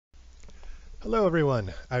Hello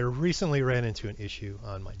everyone. I recently ran into an issue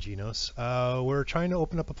on my Genos. We're trying to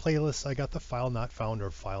open up a playlist. I got the file not found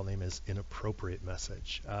or file name is inappropriate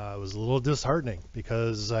message. It was a little disheartening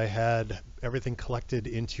because I had everything collected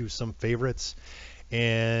into some favorites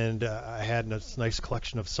and I had a nice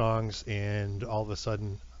collection of songs, and all of a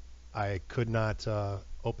sudden I could not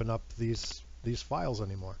open up these files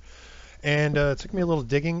anymore. And it took me a little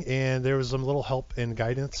digging, and there was some little help and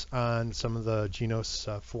guidance on some of the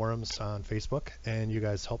Genos forums on Facebook, and you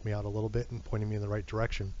guys helped me out a little bit and pointed me in the right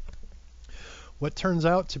direction. What turns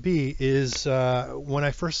out to be is when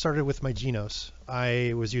I first started with my Genos,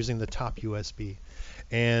 I was using the top USB,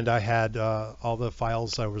 and I had all the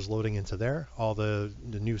files I was loading into there, all the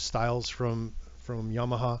new styles from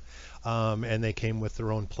Yamaha, and they came with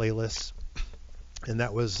their own playlists, and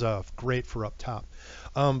that was great for up top.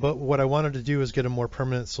 But what I wanted to do is get a more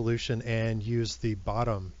permanent solution and use the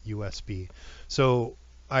bottom USB. So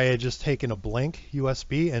I had just taken a blank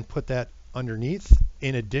USB and put that underneath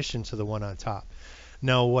in addition to the one on top.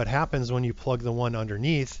 Now what happens when you plug the one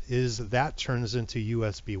underneath is that turns into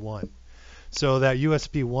USB 1. So that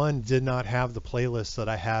USB 1 did not have the playlist that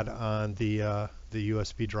I had on the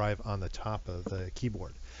USB drive on the top of the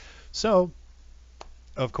keyboard. So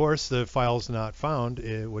of course, the file's not found,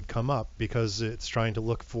 it would come up because it's trying to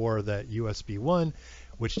look for that USB 1,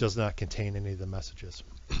 which does not contain any of the messages.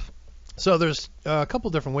 So there's a couple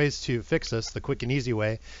different ways to fix this. The quick and easy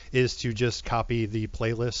way is to just copy the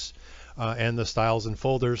playlists and the styles and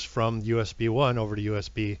folders from USB 1 over to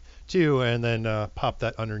USB 2 and then pop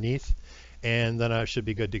that underneath, and then I should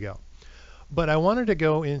be good to go. But I wanted to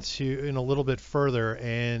go in a little bit further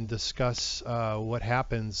and discuss what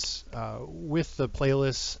happens with the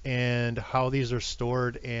playlists and how these are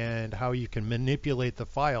stored and how you can manipulate the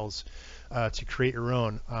files to create your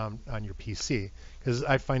own on your PC, because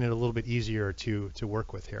I find it a little bit easier to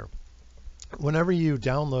work with here. Whenever you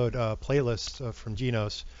download a playlist from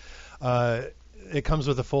Genos, it comes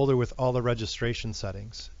with a folder with all the registration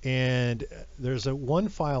settings, and there's one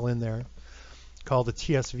file in there called the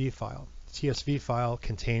TSV file. TSV file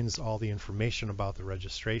contains all the information about the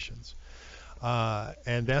registrations.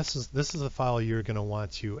 And this is the file you're going to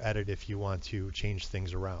want to edit if you want to change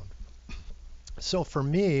things around. So for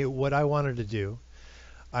me, what I wanted to do,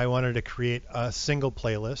 I wanted to create a single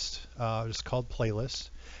playlist, just called playlist,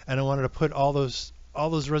 and I wanted to put all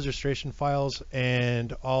those registration files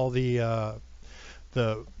and all the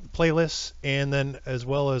playlists, and then as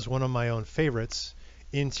well as one of my own favorites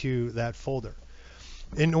into that folder.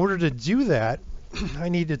 In order to do that, I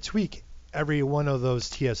need to tweak every one of those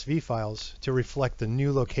TSV files to reflect the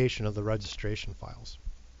new location of the registration files.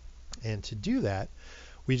 And to do that,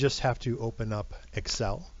 we just have to open up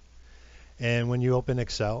Excel. And when you open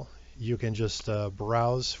Excel, you can just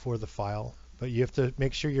browse for the file, but you have to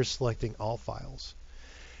make sure you're selecting all files.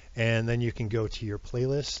 And then you can go to your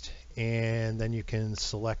playlist, and then you can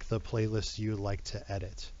select the playlist you'd like to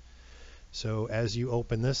edit. So as you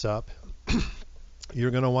open this up,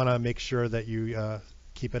 you're going to want to make sure that you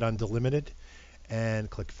keep it on delimited and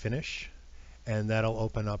click finish, and that'll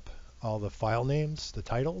open up all the file names, the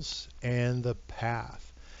titles, and the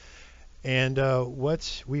path. And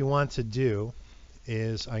what we want to do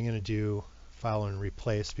is I'm going to do file and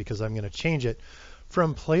replace, because I'm going to change it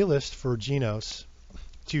from playlist for Genos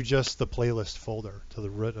to just the playlist folder, to the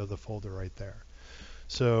root of the folder right there.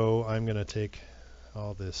 So I'm going to take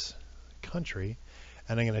all this country,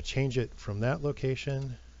 and I'm going to change it from that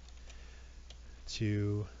location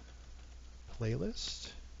to playlist.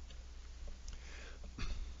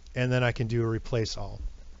 And then I can do a replace all.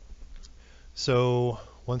 So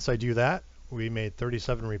once I do that, we made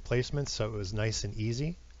 37 replacements, so it was nice and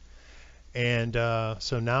easy. And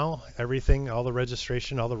so now everything, all the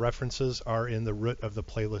registration, all the references are in the root of the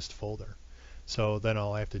playlist folder. So then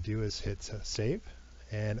all I have to do is hit save.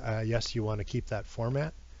 And yes, you want to keep that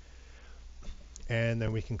format. And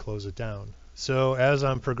then we can close it down. So as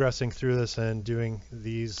I'm progressing through this and doing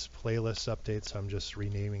these playlist updates, I'm just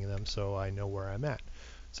renaming them so I know where I'm at.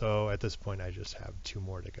 So at this point, I just have 2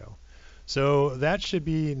 more to go. So that should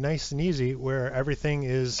be nice and easy, where everything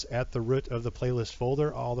is at the root of the playlist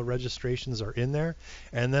folder. All the registrations are in there.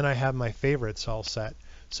 And then I have my favorites all set.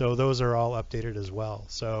 So those are all updated as well.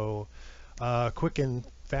 So quick and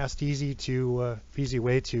fast, easy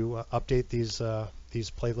way to update these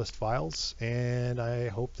playlist files, and I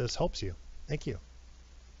hope this helps you. Thank you.